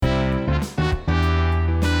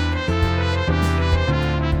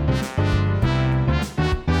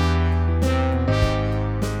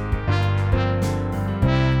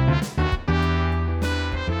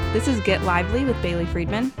Get Lively with Bailey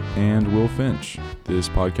Friedman and Will Finch. This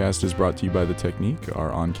podcast is brought to you by The Technique,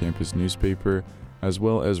 our on-campus newspaper, as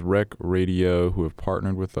well as Rec Radio, who have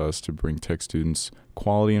partnered with us to bring tech students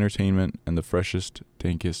quality entertainment and the freshest,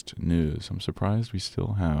 dankest news. I'm surprised we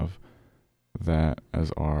still have that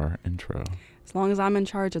as our intro. As long as I'm in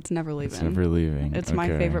charge, it's never leaving. It's never leaving. It's my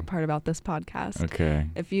favorite part about this podcast. Okay.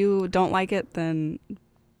 If you don't like it, then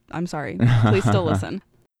I'm sorry. Please still listen.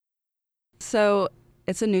 So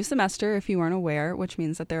it's a new semester, if you weren't aware, which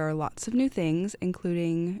means that there are lots of new things,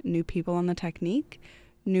 including new people on The Technique,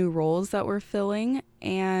 new roles that we're filling,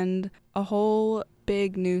 and a whole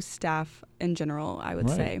big new staff in general, I would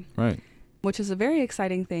say. Right. Which is a very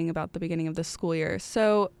exciting thing about the beginning of the school year.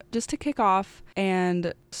 So just to kick off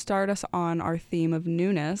and start us on our theme of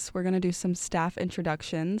newness, we're going to do some staff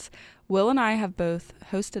introductions. Will and I have both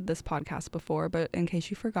hosted this podcast before, but in case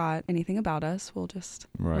you forgot anything about us, we'll just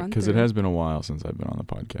Right, because it has been a while since I've been on the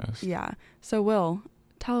podcast. Yeah. So Will,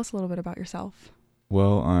 tell us a little bit about yourself.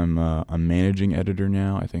 Well, I'm a managing editor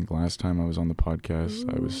now. I think last time I was on the podcast,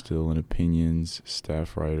 I was still an opinions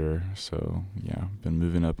staff writer. So, yeah, been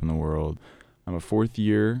moving up in the world. I'm a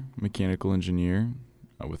fourth-year mechanical engineer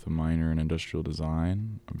with a minor in industrial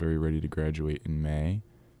design. I'm very ready to graduate in May.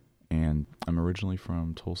 And I'm originally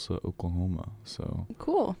from Tulsa, Oklahoma. So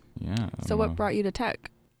Cool. Yeah. So what brought you to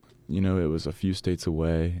tech? You know, it was a few states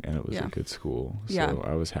away, and it was a good school. So yeah.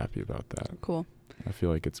 I was happy about that. Cool. I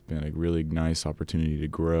feel like it's been a really nice opportunity to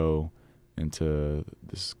grow into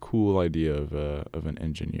this cool idea of an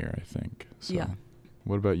engineer, I think. So, yeah.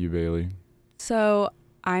 What about you, Bailey? So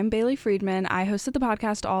I'm Bailey Friedman. I hosted the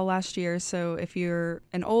podcast all last year. So if you're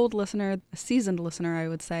an old listener, a seasoned listener, I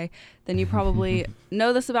would say, then you probably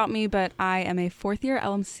know this about me, but I am a fourth-year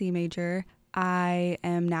LMC major. I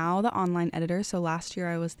am now the online editor. So last year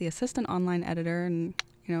I was the assistant online editor and,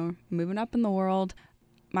 moving up in the world.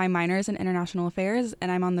 My minor is in international affairs, and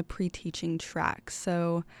I'm on the pre-teaching track.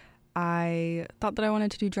 So I thought that I wanted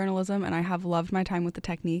to do journalism, and I have loved my time with The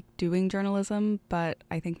Technique doing journalism, but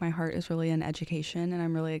I think my heart is really in education, and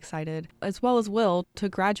I'm really excited, as well as Will, to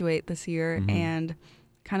graduate this year and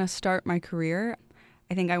kind of start my career.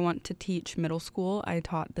 I think I want to teach middle school. I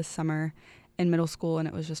taught this summer in middle school, and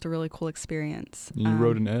it was just a really cool experience. You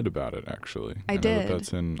wrote an ed about it, actually. I did.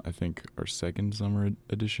 That's in, I think, our second summer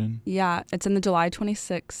edition. Yeah, it's in the July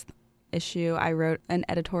 26th issue. I wrote an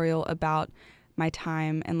editorial about my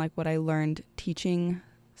time and what I learned teaching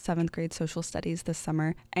 7th grade social studies this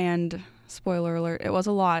summer. And spoiler alert, it was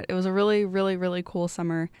a lot. It was a really, really, really cool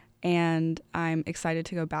summer, and I'm excited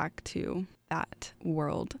to go back to that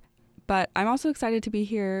world. But I'm also excited to be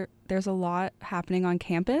here. There's a lot happening on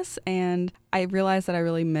campus, and I realized that I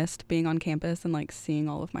really missed being on campus and seeing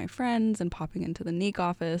all of my friends and popping into the NEEC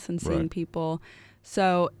office and seeing people.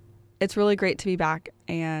 So it's really great to be back,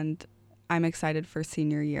 and I'm excited for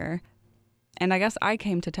senior year. And I guess I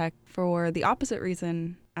came to tech for the opposite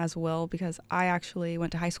reason as well, because I actually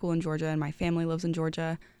went to high school in Georgia and my family lives in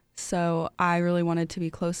Georgia. So I really wanted to be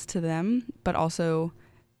close to them, but also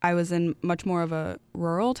I was in much more of a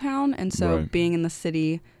rural town, and so being in the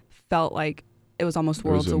city felt like it was almost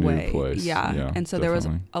worlds away. New place. Yeah. And so definitely. there was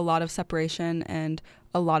a lot of separation and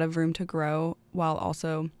a lot of room to grow while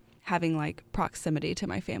also having proximity to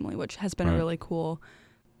my family, which has been a really cool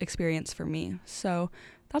experience for me. So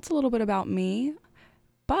that's a little bit about me.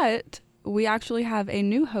 But we actually have a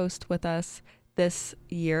new host with us this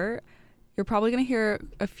year. You're probably going to hear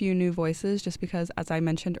a few new voices just because, as I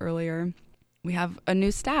mentioned earlier, we have a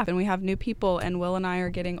new staff and we have new people, and Will and I are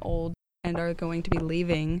getting old and are going to be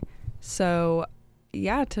leaving. So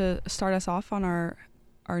yeah, to start us off on our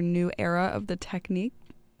new era of The Technique,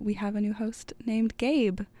 we have a new host named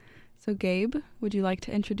Gabe. So Gabe, would you like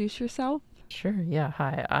to introduce yourself? Sure, yeah.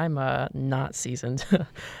 Hi, I'm not seasoned.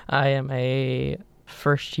 I am a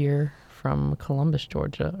first year from Columbus,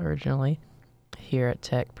 Georgia, originally, here at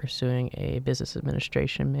Tech, pursuing a business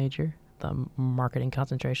administration major, the marketing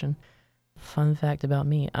concentration. Fun fact about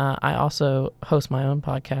me, I also host my own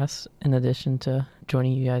podcast in addition to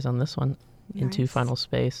joining you guys on this one, Into Final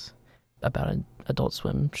Space, about an Adult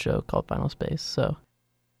Swim show called Final Space. So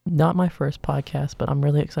not my first podcast, but I'm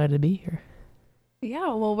really excited to be here.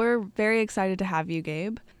 Yeah, well, we're very excited to have you,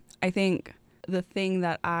 Gabe. I think the thing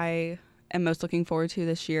that I am most looking forward to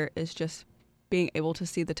this year is just being able to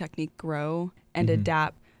see The Technique grow and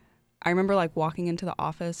adapt. I remember walking into the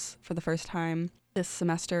office for the first time this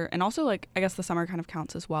semester, and also I guess the summer kind of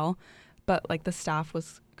counts as well, but the staff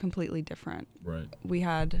was completely different. Right. We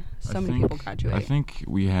had many people graduate. I think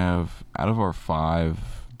we have out of our five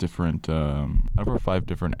different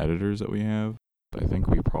editors that we have, I think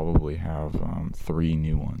we probably have 3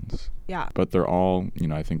 new ones. Yeah. But they're all,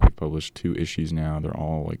 I think we've published 2 issues now. They're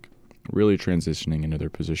all like really transitioning into their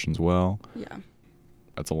positions well. Yeah.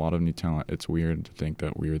 That's a lot of new talent. It's weird to think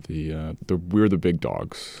that we're the big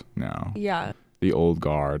dogs now. Yeah. The old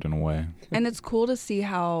guard in a way. And it's cool to see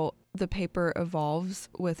how the paper evolves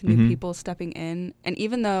with new people stepping in. And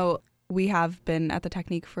even though we have been at the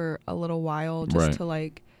Technique for a little while, just to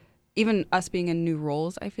like, even us being in new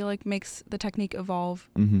roles, I feel like makes the Technique evolve.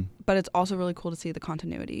 Mm-hmm. But it's also really cool to see the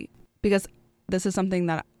continuity, because this is something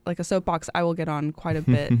that, like a soapbox, I will get on quite a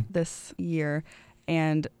bit this year,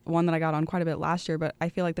 and one that I got on quite a bit last year. But I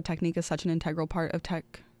feel like the Technique is such an integral part of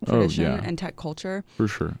tech tradition and tech culture. For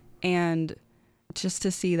sure. And just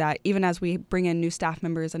to see that even as we bring in new staff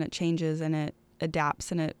members and it changes and it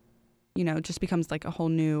adapts and it, just becomes like a whole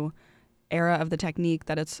new era of the Technique,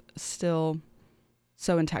 that it's still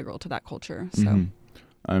so integral to that culture. So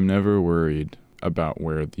I'm never worried about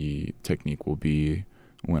where the Technique will be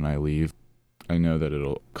when I leave. I know that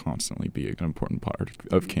it'll constantly be an important part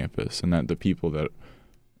of campus, and that the people that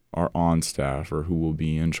are on staff or who will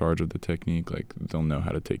be in charge of the Technique, like, they'll know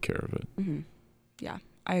how to take care of it. Yeah,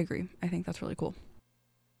 I agree. I think that's really cool.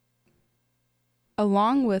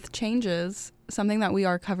 Along with changes, something that we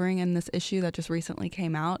are covering in this issue that just recently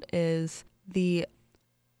came out is the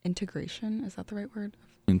integration. Is that the right word?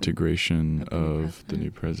 Integration of the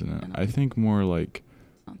new president. I think more like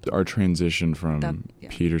our transition from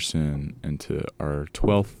Peterson into our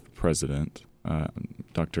 12th president,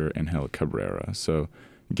 Dr. Angel Cabrera. So,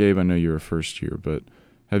 Gabe, I know you're a first year, but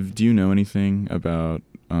do you know anything about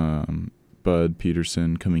Bud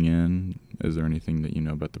Peterson coming in? Is there anything that you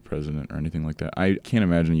know about the president or anything like that? I can't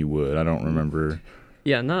imagine you would. I don't remember.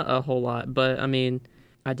 Yeah, not a whole lot, but I mean,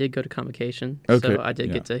 I did go to Convocation, okay. So I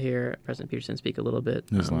did get to hear President Peterson speak a little bit.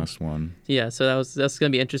 His last one. Yeah, so that's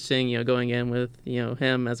going to be interesting, going in with,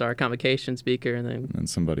 him as our Convocation speaker, and then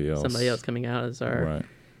somebody else coming out as our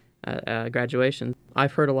graduation.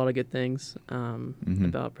 I've heard a lot of good things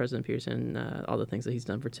about President Peterson, all the things that he's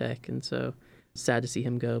done for tech, and so sad to see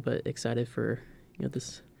him go, but excited for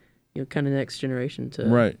this kind of next generation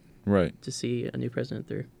to to see a new president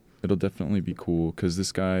through. It'll definitely be cool, because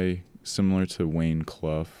this guy, similar to Wayne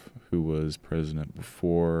Clough, who was president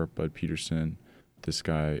before Bud Peterson, this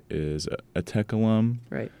guy is a tech alum.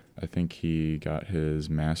 Right. I think he got his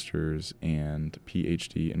master's and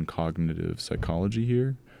PhD in cognitive psychology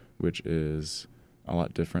here, which is a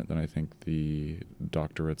lot different than I think the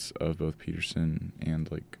doctorates of both Peterson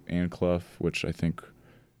and Clough, which I think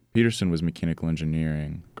Peterson was mechanical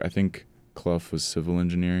engineering. I think Clough was civil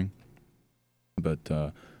engineering. But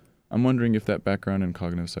I'm wondering if that background in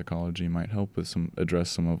cognitive psychology might help with address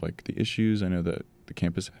some of like the issues I know that the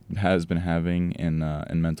campus has been having in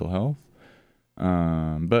mental health.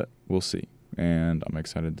 But we'll see. And I'm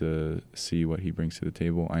excited to see what he brings to the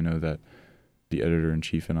table. I know that the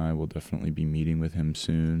editor-in-chief and I will definitely be meeting with him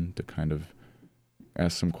soon to kind of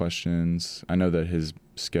ask some questions. I know that his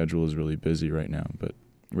schedule is really busy right now, but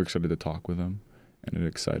we're excited to talk with him and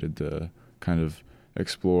excited to kind of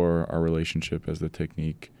explore our relationship as the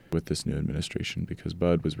Technique with this new administration, because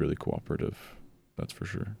Bud was really cooperative. That's for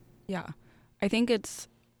sure. Yeah. I think it's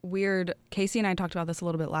weird. Casey and I talked about this a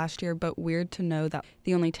little bit last year, but weird to know that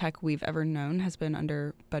the only tech we've ever known has been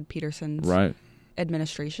under Bud Peterson's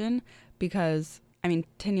administration, because,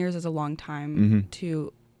 10 years is a long time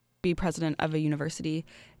to be president of a university,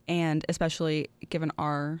 and especially given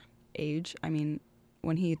our age.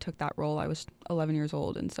 When he took that role, I was 11 years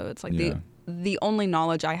old, and so it's like the only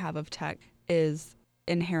knowledge I have of tech is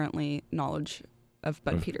inherently knowledge of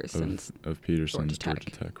Bud Peterson's Georgia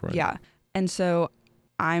Tech, right? Yeah. And so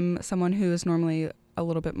I'm someone who is normally a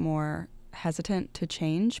little bit more hesitant to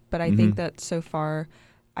change, but I think that so far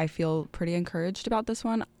I feel pretty encouraged about this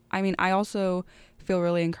one. I also feel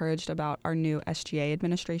really encouraged about our new SGA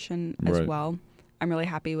administration as well. I'm really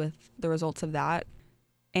happy with the results of that.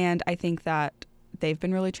 And I think that they've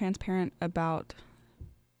been really transparent about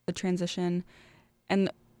the transition.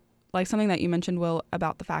 And like something that you mentioned, Will,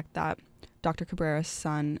 about the fact that Dr. Cabrera's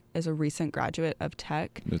son is a recent graduate of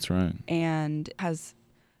tech. That's right. And has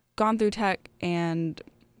gone through tech and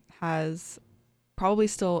has probably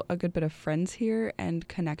still a good bit of friends here and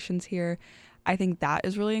connections here. I think that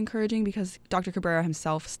is really encouraging, because Dr. Cabrera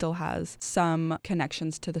himself still has some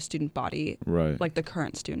connections to the student body, like the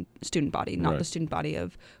current student body, not the student body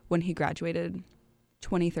of when he graduated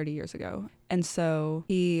 20, 30 years ago. And so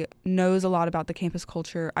he knows a lot about the campus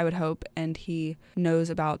culture, I would hope, and he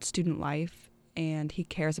knows about student life, and he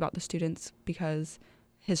cares about the students because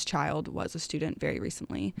his child was a student very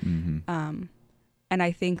recently. And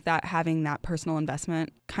I think that having that personal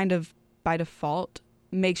investment kind of by default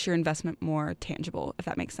makes your investment more tangible, if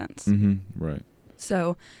that makes sense. Right.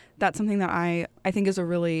 So that's something that I think is a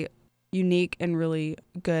really unique and really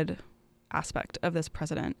good aspect of this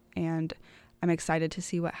president. And I'm excited to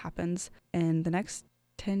see what happens in the next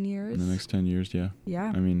 10 years. In the next 10 years, yeah.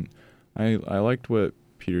 Yeah. I mean, I liked what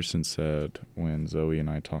Peterson said when Zoe and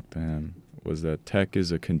I talked to him, was that Tech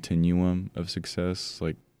is a continuum of success.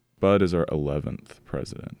 Like, Bud is our 11th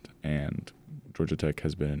president, and Georgia Tech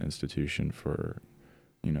has been an institution for,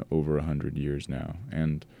 over 100 years now.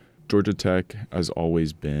 And Georgia Tech has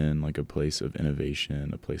always been like a place of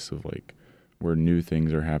innovation, a place of like where new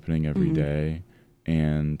things are happening every day.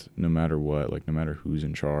 And no matter what, like no matter who's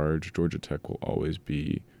in charge, Georgia Tech will always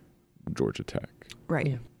be Georgia Tech. Right.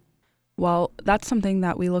 Yeah. Well, that's something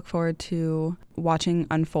that we look forward to watching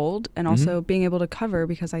unfold and also being able to cover,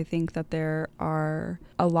 because I think that there are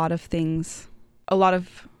a lot of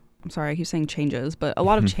I keep saying changes, but a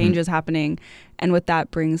lot of changes happening. And with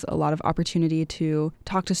that brings a lot of opportunity to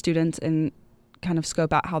talk to students and kind of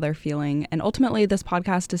scope out how they're feeling. And ultimately, this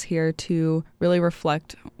podcast is here to really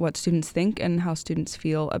reflect what students think and how students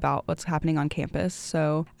feel about what's happening on campus.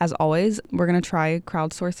 So as always, we're going to try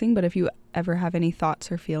crowdsourcing, but if you ever have any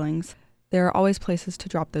thoughts or feelings, there are always places to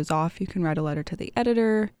drop those off. You can write a letter to the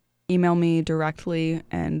editor, email me directly,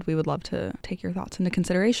 and we would love to take your thoughts into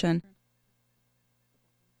consideration.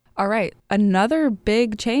 All right. Another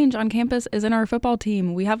big change on campus is in our football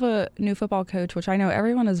team. We have a new football coach, which I know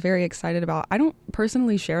everyone is very excited about. I don't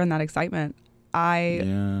personally share in that excitement.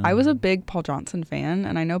 I was a big Paul Johnson fan,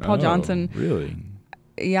 and I know Paul Johnson. Really?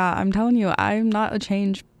 Yeah, I'm telling you, I'm not a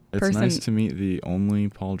change person. It's nice to meet the only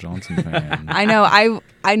Paul Johnson fan. I know.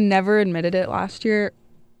 I never admitted it last year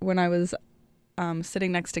when I was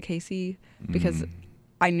sitting next to Casey, because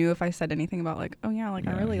I knew if I said anything about I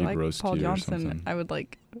really like Paul Johnson, I would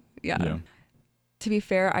yeah. To be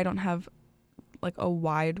fair, I don't have a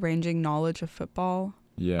wide-ranging knowledge of football.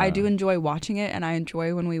 Yeah. I do enjoy watching it, and I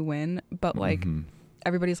enjoy when we win, but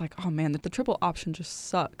everybody's like, oh man, the triple option just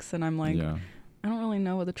sucks, and I'm like, I don't really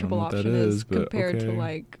know what the triple option is compared to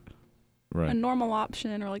a normal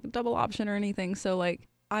option or a double option or anything. So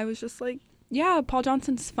I was just yeah, Paul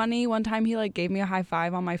Johnson's funny. One time he gave me a high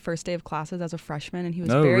five on my first day of classes as a freshman, and he was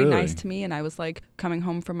very nice to me. And I was coming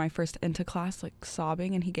home from my first into class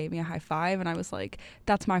sobbing, and he gave me a high five, and I was like,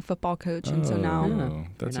 that's my football coach. And so now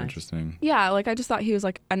that's interesting. Yeah, I just thought he was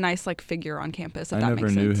a nice figure on campus. If that makes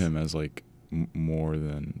sense. I never knew him as more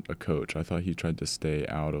than a coach. I thought he tried to stay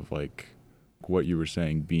out of what you were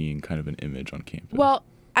saying being kind of an image on campus. Well,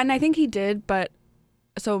 and I think he did, but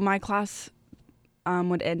so my class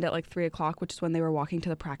would end at 3:00, which is when they were walking to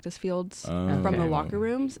the practice fields from the locker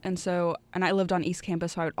rooms. And I lived on East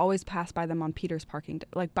Campus, so I would always pass by them on Peter's parking,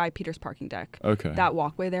 by Peter's parking deck. Okay. That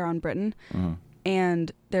walkway there on Britton.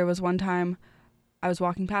 And there was one time I was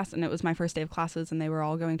walking past, and it was my first day of classes, and they were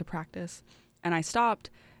all going to practice. And I stopped,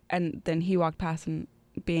 and then he walked past, and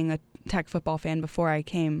being a Tech football fan before I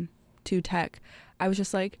came to Tech, I was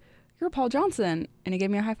just like, you're Paul Johnson. And he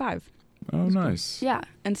gave me a high five. Oh, nice. Cool. Yeah.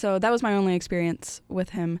 And so that was my only experience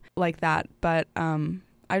with him like that. But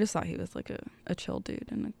I just thought he was a chill dude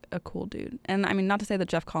and a cool dude. And I mean, not to say that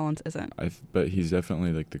Jeff Collins isn't. But he's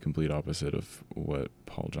definitely the complete opposite of what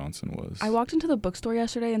Paul Johnson was. I walked into the bookstore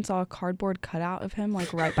yesterday and saw a cardboard cutout of him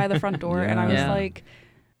right by the front door. And I was like,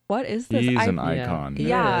 what is this? He's an icon.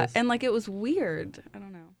 Yeah. And it was weird. I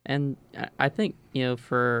don't know. And I think,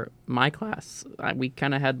 for my class, we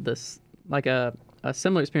kind of had this, a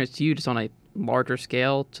similar experience to you, just on a larger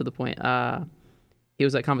scale, to the point he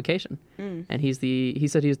was at convocation, and he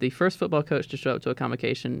said he was the first football coach to show up to a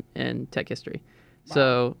convocation in Tech history. Wow.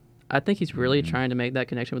 So I think he's really trying to make that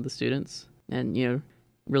connection with the students, and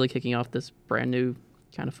really kicking off this brand new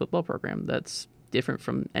kind of football program that's different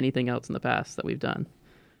from anything else in the past that we've done.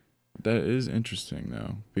 That is interesting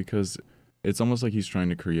though, because it's almost like he's trying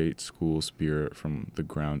to create school spirit from the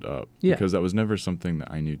ground up. Yeah. Because that was never something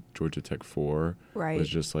that I knew Georgia Tech for. Right. It was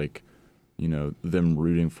just them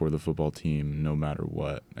rooting for the football team no matter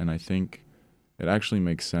what. And I think it actually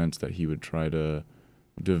makes sense that he would try to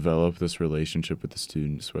develop this relationship with the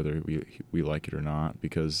students, whether we like it or not,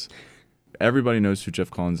 because everybody knows who Jeff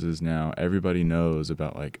Collins is now. Everybody knows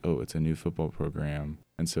about it's a new football program.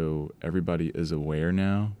 And so everybody is aware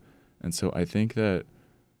now. And so I think that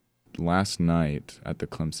last night at the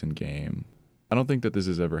Clemson game, I don't think that this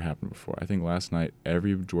has ever happened before. I think last night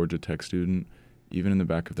every Georgia Tech student, even in the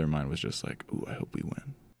back of their mind, was just ooh, I hope we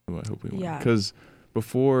win. Ooh, I hope we win. Yeah. Because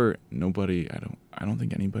before, I don't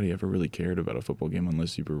think anybody ever really cared about a football game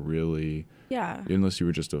unless you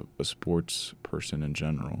were just a sports person in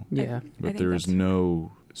general. Yeah. But there is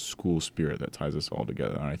no school spirit that ties us all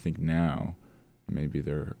together. And I think now maybe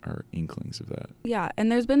there are inklings of that. Yeah,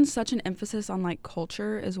 and there's been such an emphasis on like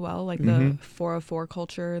culture as well, like the 404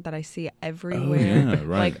 culture that I see everywhere. Oh, yeah,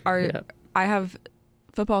 right. Like I have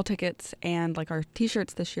football tickets, and like our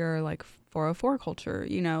t-shirts this year are like 404 culture,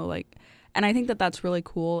 you know, like, and I think that that's really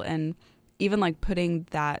cool. And even like putting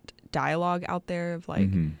that dialogue out there of like,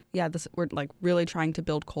 we're like really trying to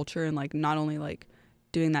build culture, and like not only like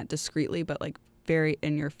doing that discreetly, but like very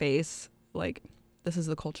in your face, like this is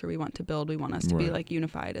the culture we want to build. We want us to be like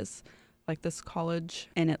unified as like this college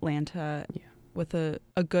in Atlanta with a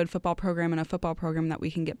good football program, and a football program that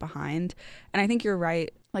we can get behind. And I think you're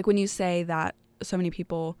right. Like when you say that so many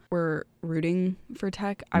people were rooting for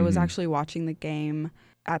Tech, I was actually watching the game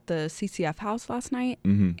at the CCF house last night,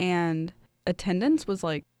 and attendance was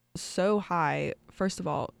like so high, first of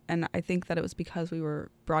all. And I think that it was because we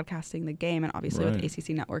were broadcasting the game, and obviously with ACC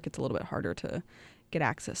Network, it's a little bit harder to get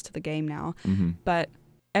access to the game now. But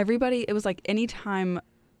everybody, it was like anytime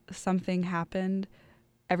something happened,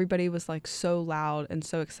 everybody was like so loud and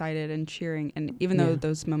so excited and cheering. And even though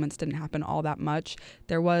those moments didn't happen all that much,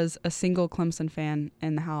 there was a single Clemson fan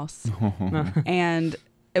in the house. And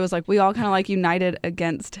it was like we all kind of like united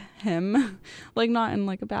against him, like not in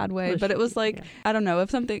like a bad way, but it was like, I don't know,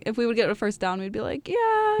 if we would get a first down, we'd be like,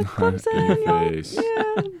 yeah, Clemson,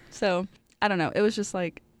 yeah. So I don't know. It was just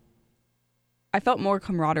like, I felt more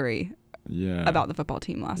camaraderie about the football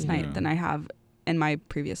team last night than I have in my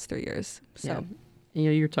previous 3 years. So, you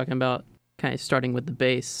know, you're talking about kind of starting with the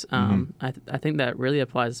base. I think that really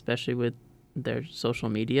applies, especially with their social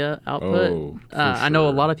media output. I know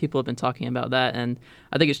a lot of people have been talking about that, and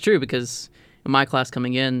I think it's true because in my class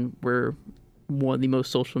coming in, we're one of the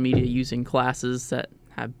most social media using classes that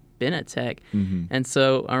have been at Tech. And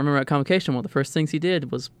so I remember at Convocation, one of the first things he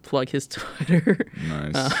did was plug his Twitter.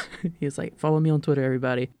 Nice. He was like, follow me on Twitter,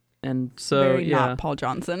 everybody. And so, very not Paul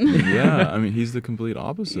Johnson. I mean, he's the complete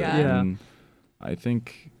opposite. Yeah. And I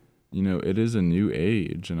think, you know, it is a new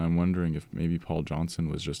age, and I'm wondering if maybe Paul Johnson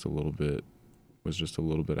was just a little bit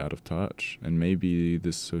out of touch, and maybe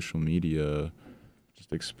this social media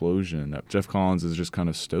just explosion that Jeff Collins is just kind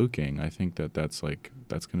of stoking, I think that's going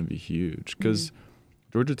to be huge, because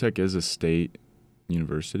Georgia Tech is a state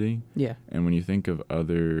university. Yeah. And when you think of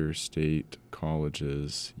other state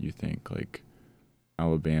colleges, you think like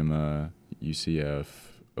Alabama, UCF,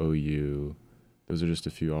 OU. Those are just a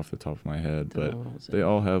few off the top of my head, but they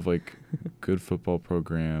all have like good football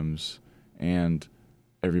programs, and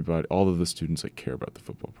all of the students like care about the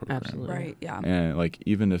football program. Absolutely. Right, yeah. And like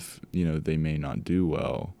even if, you know, they may not do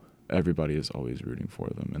well, everybody is always rooting for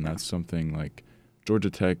them. And that's something like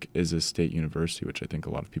Georgia Tech is a state university, which I think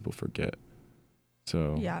a lot of people forget.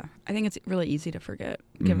 So yeah, I think it's really easy to forget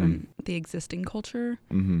given the existing culture.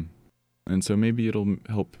 And so maybe it'll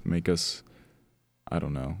help make us, I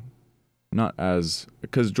don't know, not as,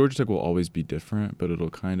 because Georgia Tech will always be different, but it'll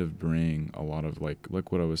kind of bring a lot of like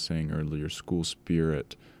what I was saying earlier, school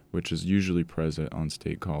spirit, which is usually present on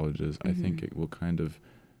state colleges. I think it will kind of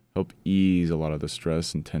help ease a lot of the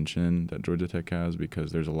stress and tension that Georgia Tech has,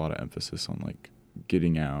 because there's a lot of emphasis on like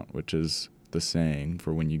getting out, which is the saying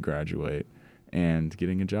for when you graduate, and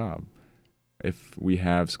getting a job. If we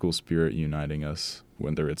have school spirit uniting us,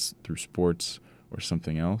 whether it's through sports or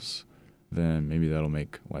something else, then maybe that'll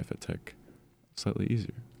make life at Tech slightly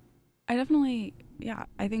easier. I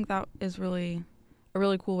think that is really a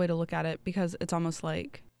really cool way to look at it, because it's almost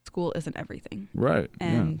like school isn't everything. Right.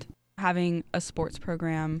 And having a sports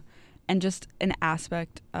program and just an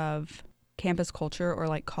aspect of campus culture or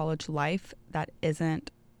like college life that isn't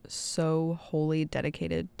so wholly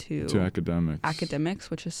dedicated to academics,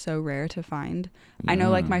 which is so rare to find. I know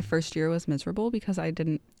like my first year was miserable because I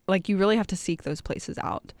didn't, like, you really have to seek those places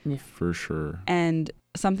out. Yeah. For sure. And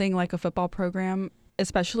something like a football program,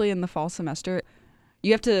 especially in the fall semester,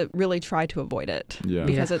 you have to really try to avoid it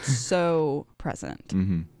because it's so present.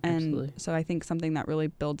 And absolutely. So I think something that really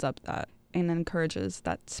builds up that and encourages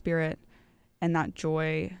that spirit and that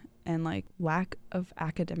joy and like lack of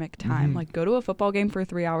academic time. Like go to a football game for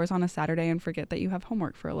 3 hours on a Saturday and forget that you have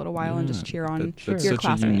homework for a little while and just cheer on your classmates. That's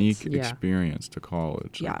such a unique experience to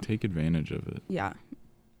college. Like, take advantage of it. Yeah.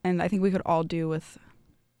 And I think we could all do with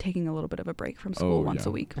taking a little bit of a break from school once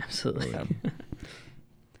a week. Absolutely.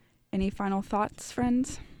 Any final thoughts,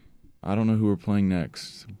 friends? I don't know who we're playing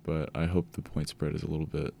next, but I hope the point spread is a little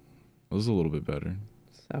bit better.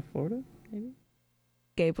 South Florida, maybe?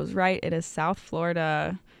 Gabe was right. It is South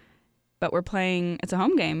Florida. But we're playing, it's a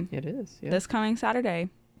home game. It is, yeah. This coming Saturday.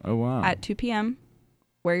 Oh, wow. At 2 p.m.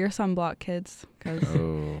 Wear your sunblock, kids, because it's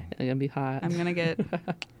going to be hot. I'm going to get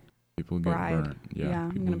people get burnt.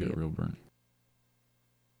 Yeah, people get real burnt.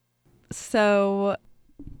 So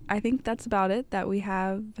I think that's about it that we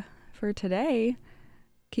have for today.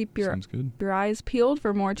 Keep Sounds good. your eyes peeled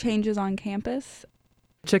for more changes on campus.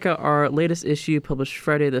 Check out our latest issue published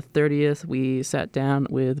Friday the 30th. We sat down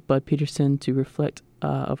with Bud Peterson to reflect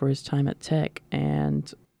over his time at Tech,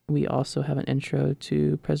 and we also have an intro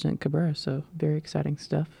to President Cabrera, so very exciting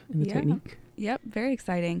stuff in the technique. Yep, very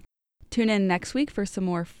exciting. Tune in next week for some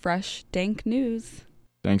more fresh, dank news.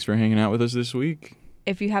 Thanks for hanging out with us this week.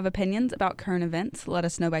 If you have opinions about current events, let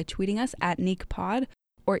us know by tweeting us at NeekPod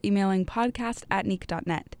or emailing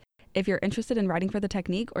podcast@neek.net. If you're interested in writing for The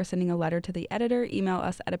Technique or sending a letter to the editor, email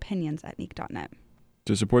us at opinions@neek.net.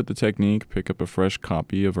 To support The Technique, pick up a fresh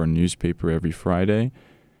copy of our newspaper every Friday,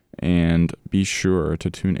 and be sure to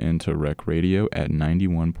tune in to Rec Radio at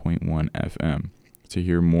 91.1 FM. To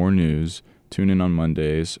hear more news, tune in on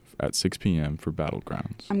Mondays at 6 p.m. for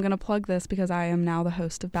Battlegrounds. I'm going to plug this because I am now the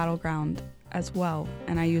host of Battleground as well,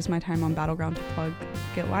 and I use my time on Battleground to plug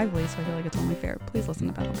Get Lively, so I feel like it's only fair. Please listen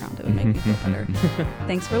to Battleground. It would make me feel better.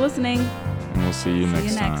 Thanks for listening. And we'll see you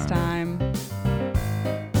next time.